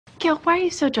Gil, why are you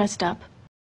so dressed up?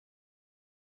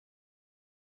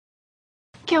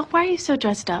 Gil, why are you so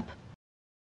dressed up?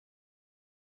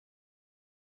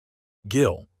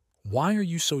 Gil, why are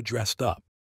you so dressed up?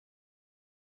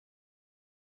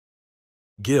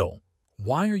 Gil,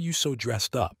 why are you so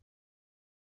dressed up?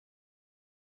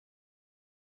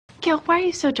 Gil, why are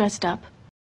you so dressed up?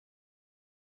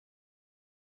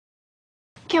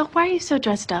 Gil, why are you so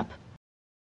dressed up?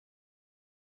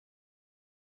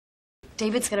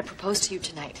 David's gonna propose to you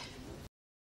tonight.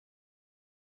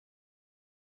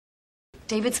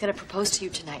 David's gonna propose to you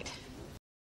tonight.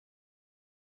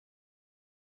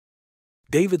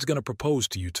 David's gonna propose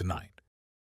to you tonight.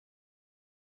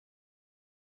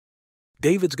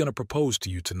 David's gonna propose to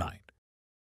you tonight.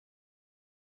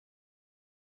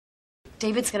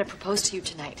 David's gonna propose to you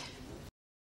tonight.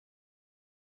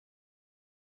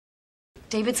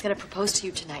 David's gonna propose to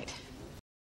you tonight.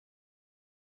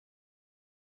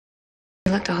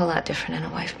 You looked a whole lot different in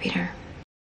a wife beater.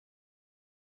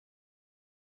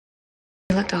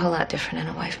 You looked a whole lot different in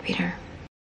a wife beater.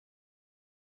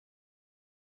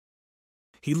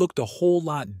 He looked a whole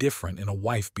lot different in a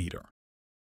wife beater.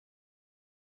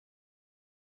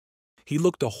 He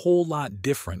looked a whole lot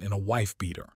different in a wife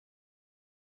beater.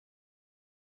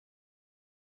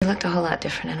 You looked a whole lot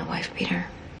different in a wife beater.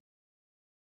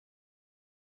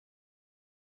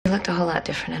 You looked a whole lot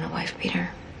different in a wife beater.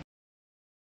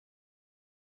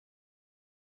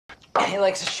 He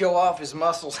likes to show off his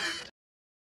muscles.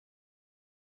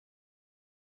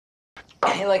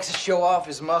 He likes to show off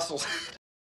his muscles.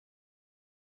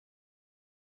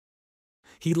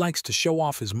 He likes to show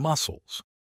off his muscles.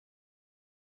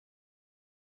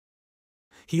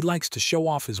 He likes to show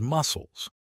off his muscles.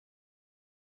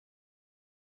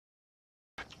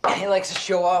 He likes to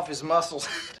show off his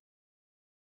muscles.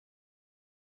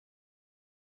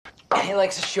 He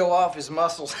likes to show off his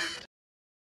muscles.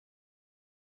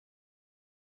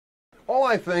 All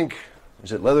I think is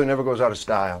that leather never goes out of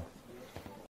style.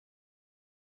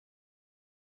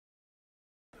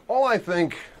 All I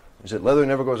think is that leather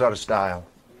never goes out of style.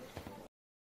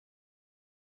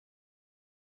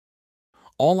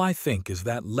 All I think is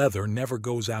that leather never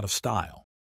goes out of style.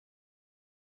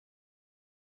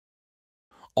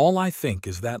 All I think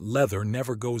is that leather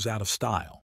never goes out of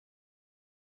style.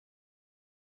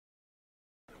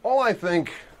 All I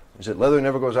think is that leather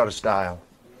never goes out of style.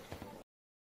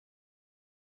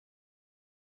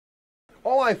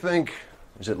 All I think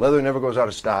is that leather never goes out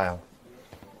of style.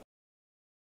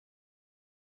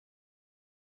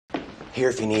 Here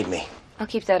if you need me. I'll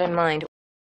keep that in mind.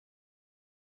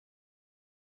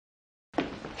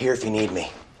 Here if you need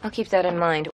me. I'll keep that in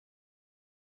mind.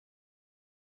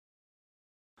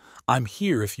 I'm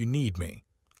here if you need me.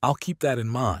 I'll keep that in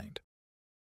mind.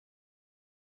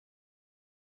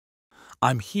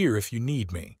 I'm here if you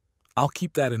need me. I'll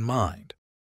keep that in mind.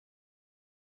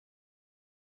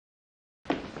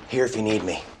 Here if you need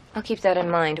me. I'll keep that in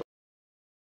mind.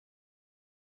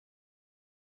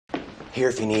 Here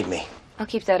if you need me. I'll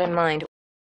keep that in mind.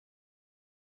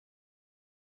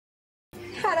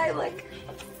 How'd I look?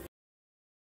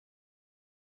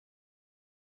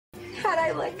 How'd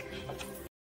I look?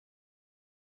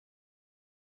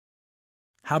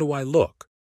 How do I look?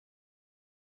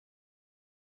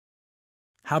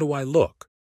 How do I look?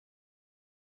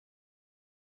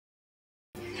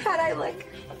 How'd I look?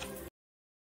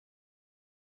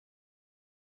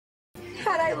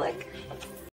 How'd I look?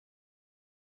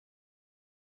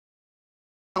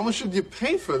 How much did you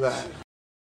pay for that?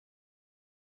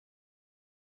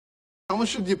 How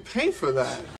much did you pay for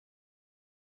that?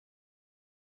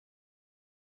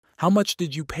 How much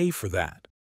did you pay for that?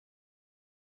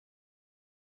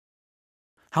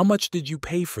 How much did you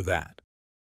pay for that?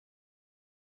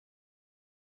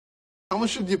 How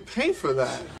much did you pay for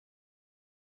that?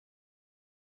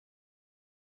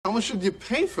 How much did you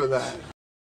pay for that?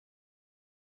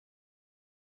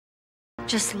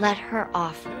 Just let her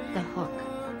off the hook.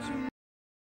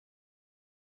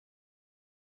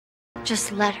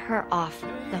 Just let her off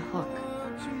the hook.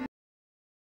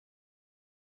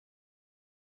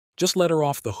 Just let her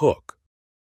off the hook.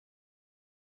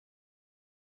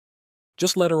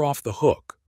 Just let her off the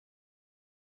hook.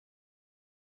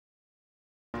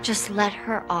 Just let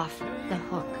her off the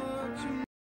hook.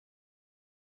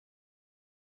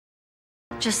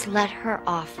 Just let her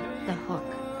off the hook.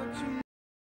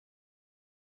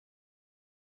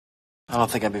 I don't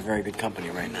think I'd be very good company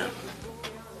right now.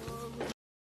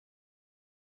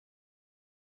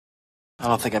 I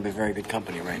don't think I'd be very good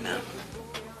company right now.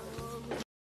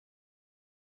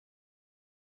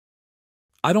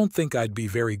 I don't think I'd be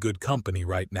very good company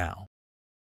right now.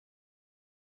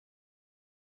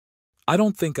 I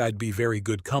don't think I'd be very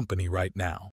good company right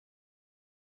now.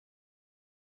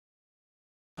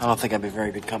 I don't think I'd be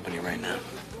very good company right now.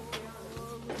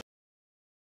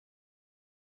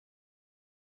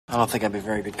 I don't think I'd be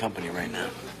very good company right now.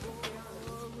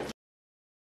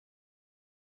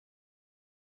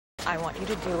 I want you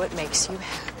to do what makes you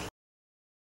happy.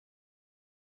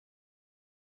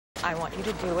 I want you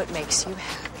to do what makes you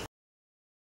happy.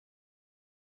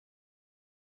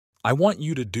 I want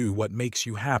you to do what makes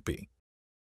you happy.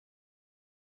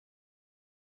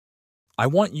 I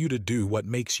want you to do what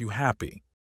makes you happy.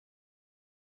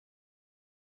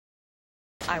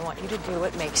 I want you to do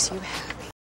what makes you happy.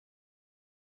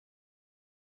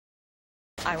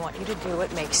 I want you to do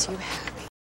what makes you happy.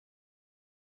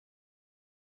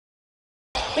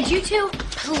 Would you two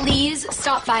please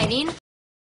stop fighting?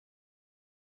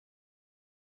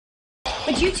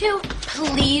 Would you two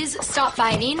please stop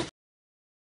fighting?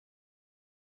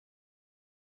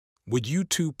 Would you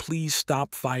two please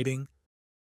stop fighting?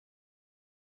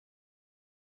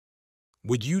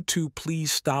 Would you two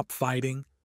please stop fighting?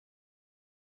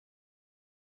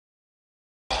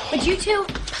 Would you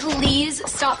two please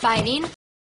stop fighting?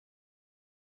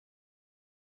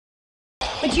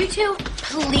 Would you two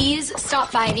please stop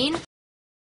fighting?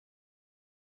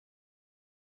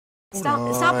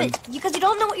 Stop it. Because you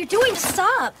don't know what you're doing. Just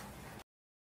stop.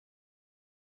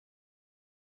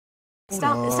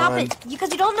 Stop it.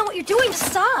 Because you don't know what you're doing.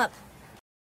 Just stop.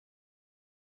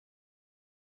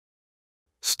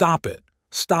 Stop it.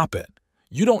 Stop it.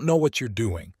 You don't know what you're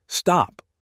doing. Stop.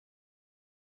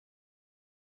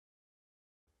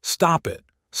 Stop it.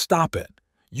 Stop it.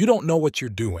 You don't know what you're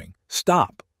doing.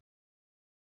 Stop.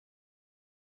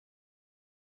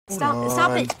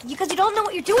 Stop it. Because you don't know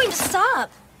what you're doing. Just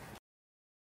stop.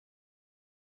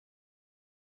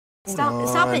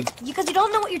 Stop it. Because you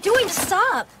don't know what you're doing. Just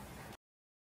stop.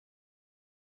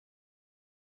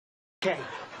 Okay,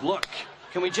 look.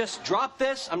 Can we just drop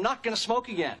this? I'm not gonna smoke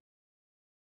again.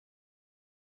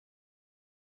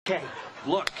 Okay,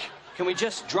 look. Can we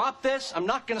just drop this? I'm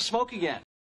not gonna smoke again.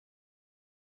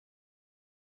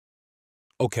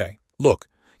 Okay, look.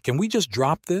 Can we just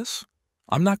drop this?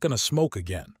 I'm not gonna smoke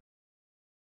again.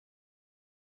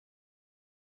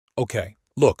 Okay,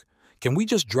 look. Can we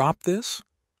just drop this?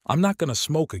 I'm not gonna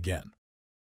smoke again.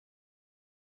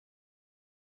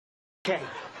 Okay,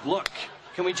 look.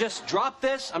 Can we just drop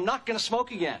this? I'm not gonna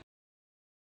smoke again.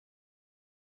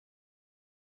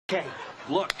 Okay,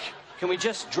 look. Can we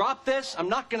just drop this? I'm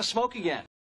not gonna smoke again.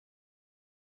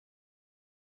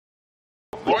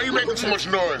 Why are you making so much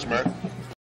noise, man?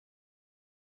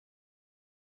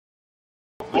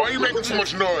 Why are you making so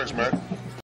much noise, man?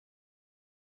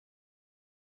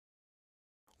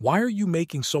 Why are you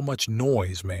making so much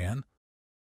noise, man?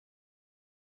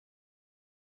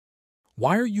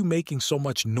 Why are you making so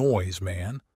much noise,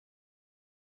 man?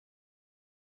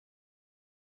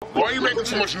 Why are you making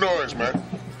so much noise, man?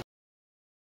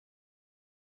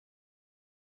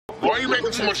 Why are you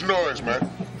making so much noise, man?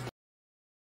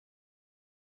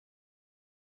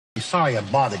 Sorry I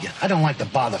bothered you. I don't like to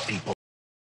bother people.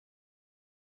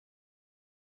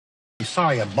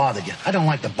 Sorry I bothered you. I don't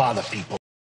like to bother people.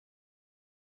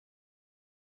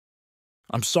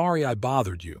 I'm sorry I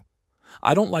bothered you.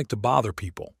 I don't like to bother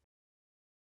people.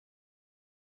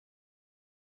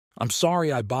 I'm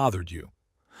sorry I bothered you.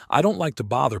 I don't like to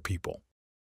bother people.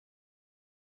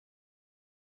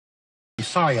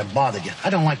 Sorry I bothered you. I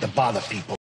don't like to bother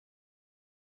people.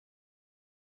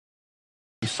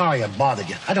 Sorry I bothered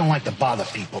you. I don't like to bother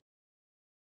people.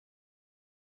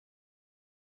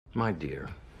 My dear,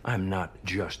 I'm not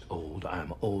just old,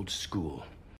 I'm old school.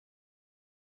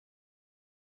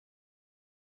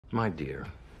 My dear,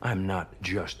 I'm not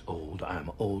just old, I'm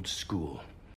old school.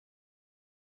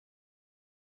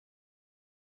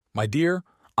 My dear,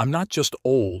 I'm not just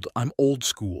old, I'm old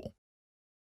school.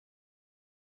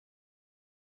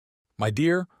 My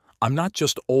dear, I'm not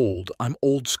just old, I'm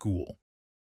old school.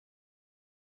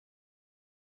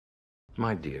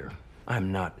 My dear,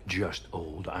 I'm not just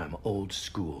old, I'm old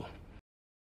school.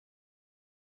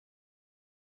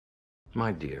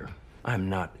 My dear, I'm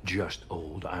not just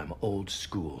old, I'm old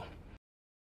school.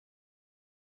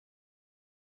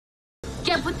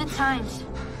 Get with the times.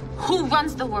 Who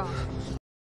runs the world?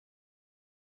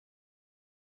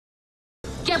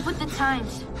 Get with the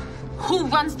times. Who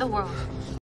runs the world?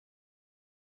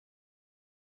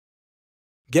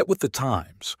 Get with the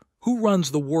times. Who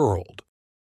runs the world?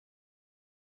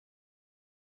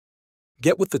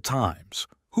 Get with the times.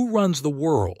 Who runs the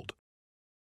world?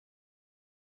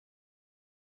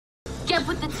 Get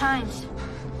with the times.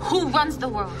 Who runs the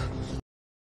world?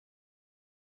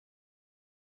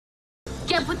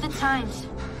 Get with the times.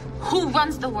 Who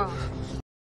runs the world?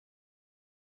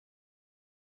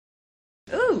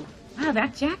 Ooh, wow,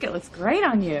 that jacket looks great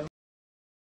on you.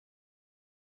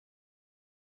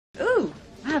 Ooh,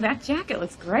 wow, that jacket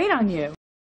looks great on you.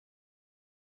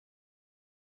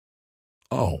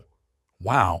 Oh,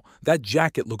 wow, that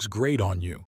jacket looks great on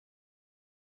you.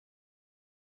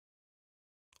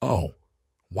 Oh,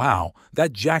 wow,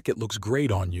 that jacket looks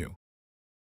great on you.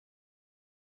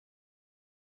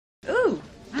 Ooh,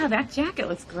 wow, that jacket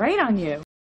looks great on you.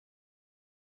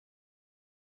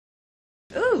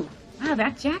 Ooh, wow,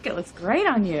 that jacket looks great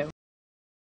on you.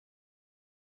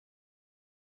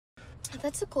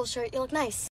 That's a cool shirt. You look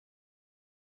nice.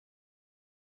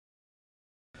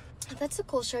 That's a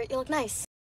cool shirt. You look nice.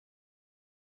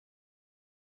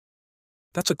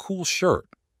 That's a cool shirt.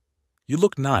 You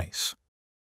look nice.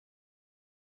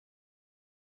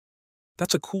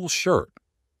 That's a cool shirt.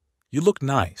 You look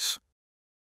nice.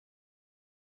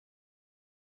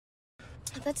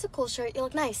 That's a cool shirt. You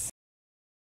look nice.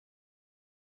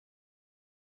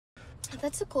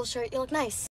 That's a cool shirt. You look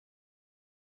nice.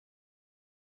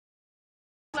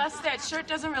 Plus, that shirt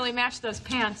doesn't really match those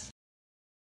pants.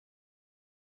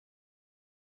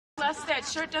 Plus, that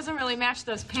shirt doesn't really match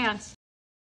those pants.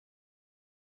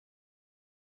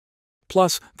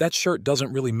 Plus, that shirt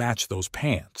doesn't really match those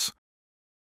pants.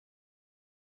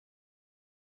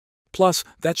 Plus,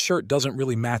 that shirt doesn't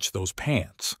really match those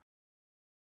pants.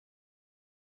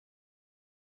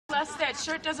 Plus, that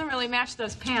shirt doesn't really match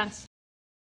those pants.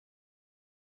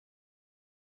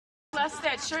 Plus,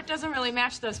 that shirt doesn't really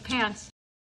match those pants.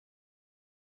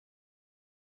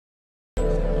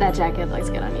 That jacket looks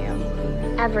good on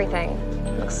you.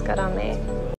 Everything looks good on me.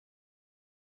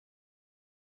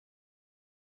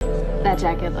 That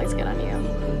jacket looks good on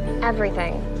you.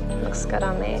 Everything looks good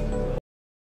on me.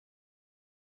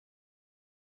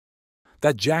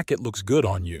 That jacket looks good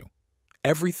on you.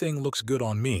 Everything looks good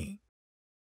on me.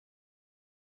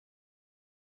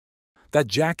 That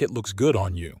jacket looks good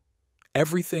on you.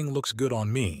 Everything looks good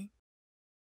on me.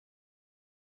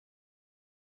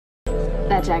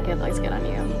 That jacket looks good on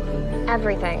you.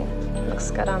 Everything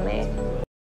looks good on me.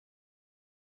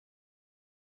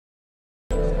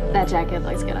 That jacket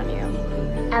looks good on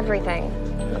you. Everything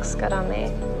looks good on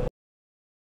me.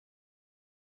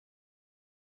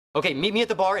 Okay, meet me at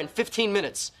the bar in 15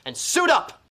 minutes and suit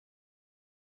up!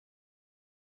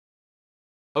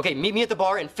 Okay, meet me at the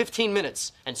bar in 15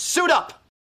 minutes and suit up!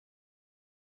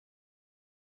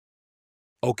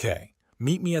 Okay,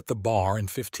 meet me at the bar in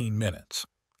 15 minutes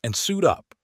and suit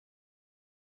up.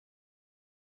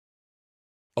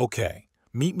 Okay,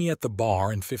 meet me at the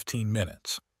bar in 15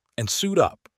 minutes and suit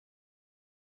up.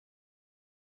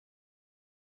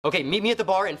 Okay, meet me at the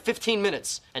bar in 15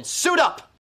 minutes and suit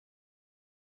up!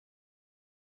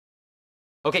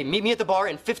 Okay, meet me at the bar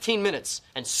in 15 minutes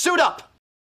and suit up!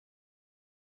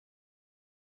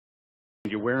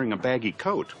 You're wearing a baggy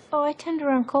coat. Oh, I tend to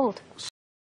run cold.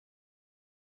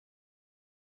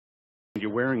 You're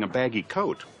wearing a baggy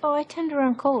coat. Oh, I tend to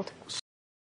run cold.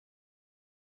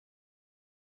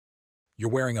 You're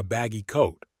wearing a baggy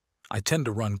coat. I tend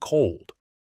to run cold.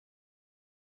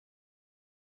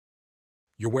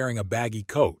 You're wearing a baggy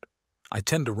coat. I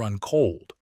tend to run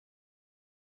cold.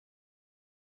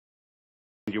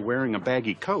 You're wearing a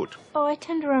baggy coat. Oh, I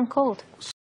tend to run cold.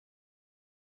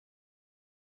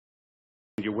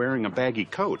 You're wearing a baggy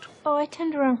coat. Oh, I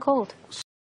tend to run cold.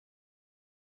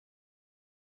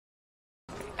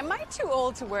 Am I too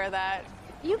old to wear that?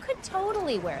 You could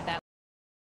totally wear that.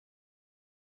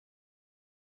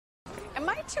 Am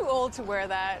I too old to wear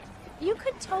that? You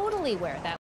could totally wear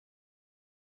that.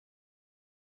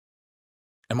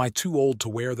 Am I too old to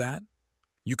wear that?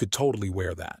 You could totally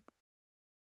wear that.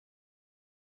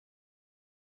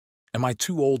 Am I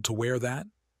too old to wear that?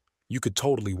 You could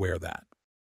totally wear that.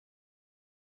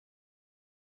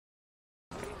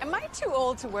 Am I too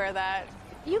old to wear that?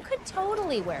 You could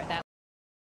totally wear that.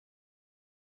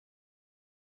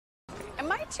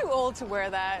 Am I too old to wear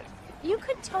that? You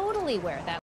could totally wear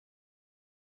that.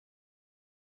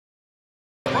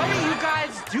 What are you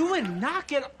guys doing?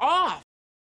 Knock it off!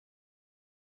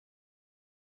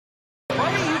 What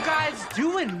are you guys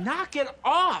doing? Knock it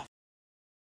off!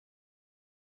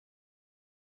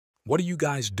 What are you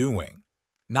guys doing?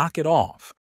 Knock it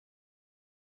off.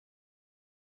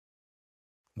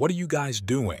 What are you guys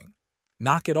doing?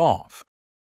 Knock it off.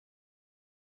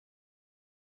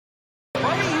 What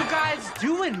are you guys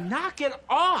doing? Knock it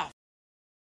off!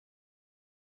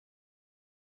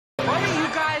 What are you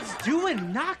guys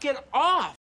doing? Knock it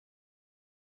off!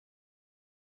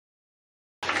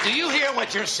 Do you hear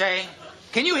what you're saying?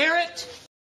 Can you hear it?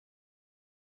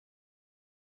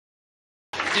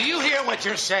 Do you hear what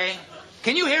you're saying?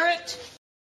 Can you hear it?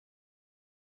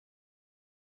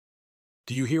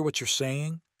 Do you hear what you're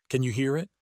saying? Can you hear it?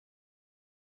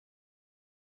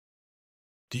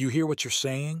 Do you hear what you're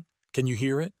saying? Can you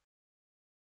hear it?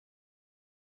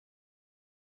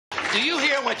 Do you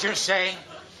hear what you're saying?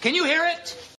 Can you hear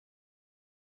it?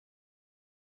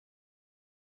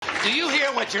 Do you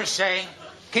hear what you're saying?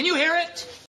 Can you hear it?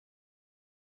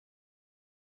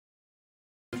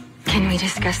 Can we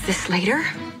discuss this later?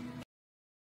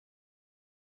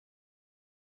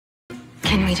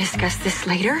 Can we discuss this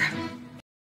later?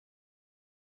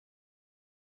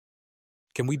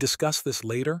 Can we discuss this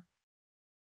later?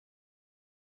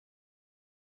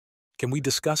 Can we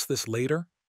discuss this later?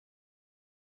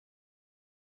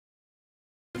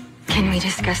 Can we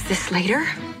discuss this later?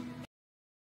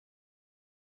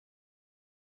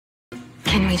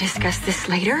 Can we discuss this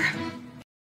later?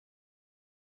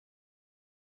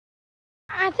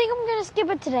 I think I'm gonna skip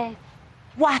it today.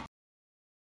 What?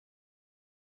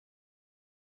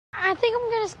 I think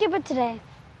I'm gonna skip it today.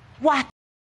 What?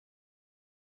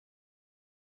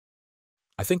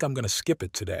 I think I'm going to skip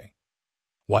it today.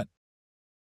 What?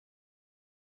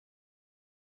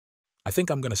 I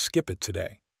think I'm going to skip it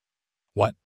today.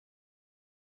 What?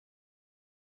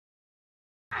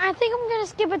 I think I'm gonna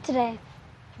skip it today.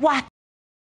 What?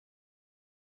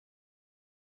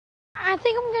 I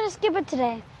think I'm gonna skip it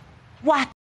today. What?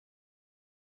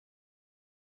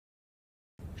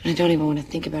 I don't even want to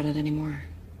think about it anymore.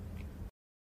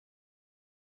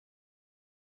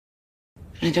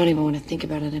 I don't even want to think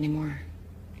about it anymore.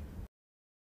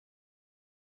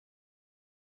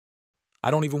 I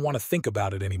don't even want to think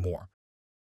about it anymore.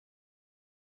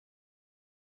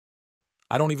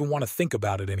 I don't even want to think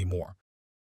about it anymore.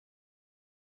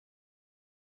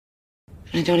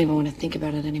 I don't even want to think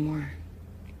about it anymore.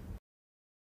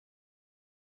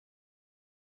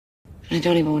 I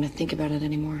don't even want to think about it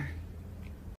anymore.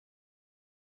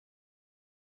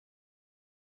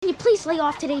 Can you please lay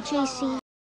off today, JC?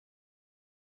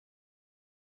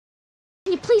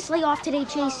 Can you please lay off today,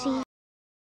 JC?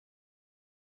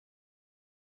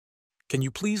 Can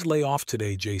you please lay off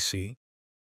today, JC?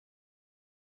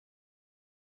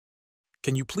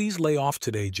 Can you please lay off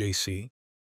today, JC?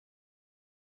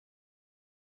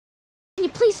 Can you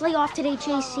please lay off today,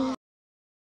 JC?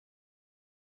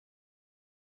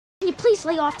 Can you please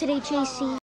lay off today,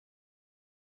 JC?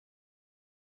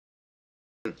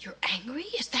 You're angry?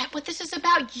 Is that what this is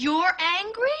about? You're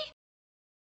angry?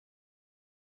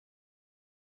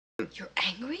 You're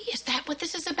angry? Is that what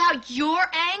this is about? You're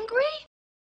angry?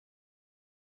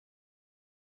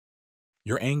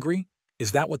 You're angry?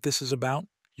 Is that what this is about?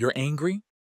 You're angry?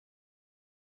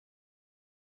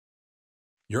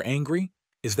 You're angry?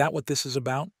 Is that what this is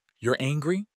about? You're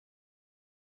angry?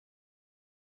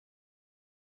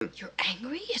 You're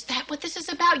angry? Is that what this is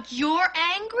about? You're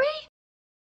angry?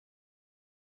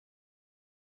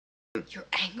 You're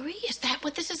angry? Is that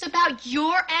what this is about?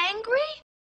 You're angry?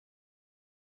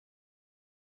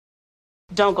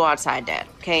 Don't go outside, Dad,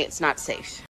 okay? It's not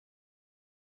safe.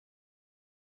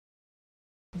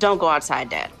 Don't go outside,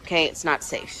 Dad, okay? It's not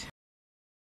safe.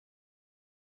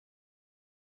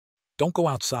 Don't go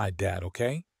outside, Dad,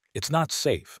 okay? It's not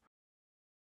safe.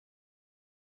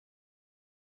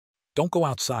 Don't go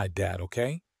outside, Dad,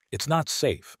 okay? It's not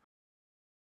safe.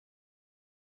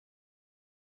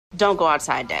 Don't go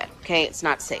outside, Dad, okay? It's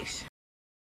not safe.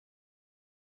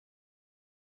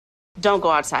 Don't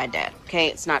go outside, Dad, okay?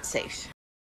 It's not safe.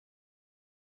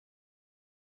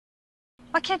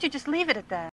 Why can't you just leave it at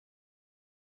that?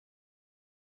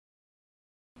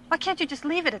 Why can't you just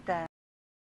leave it at that?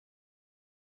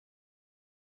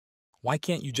 Why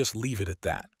can't you just leave it at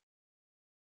that?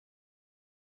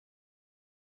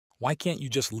 Why can't you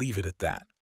just leave it at that?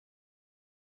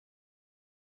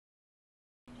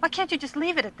 Why can't you just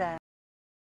leave it at that?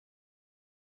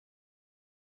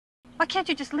 Why can't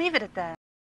you just leave it at that?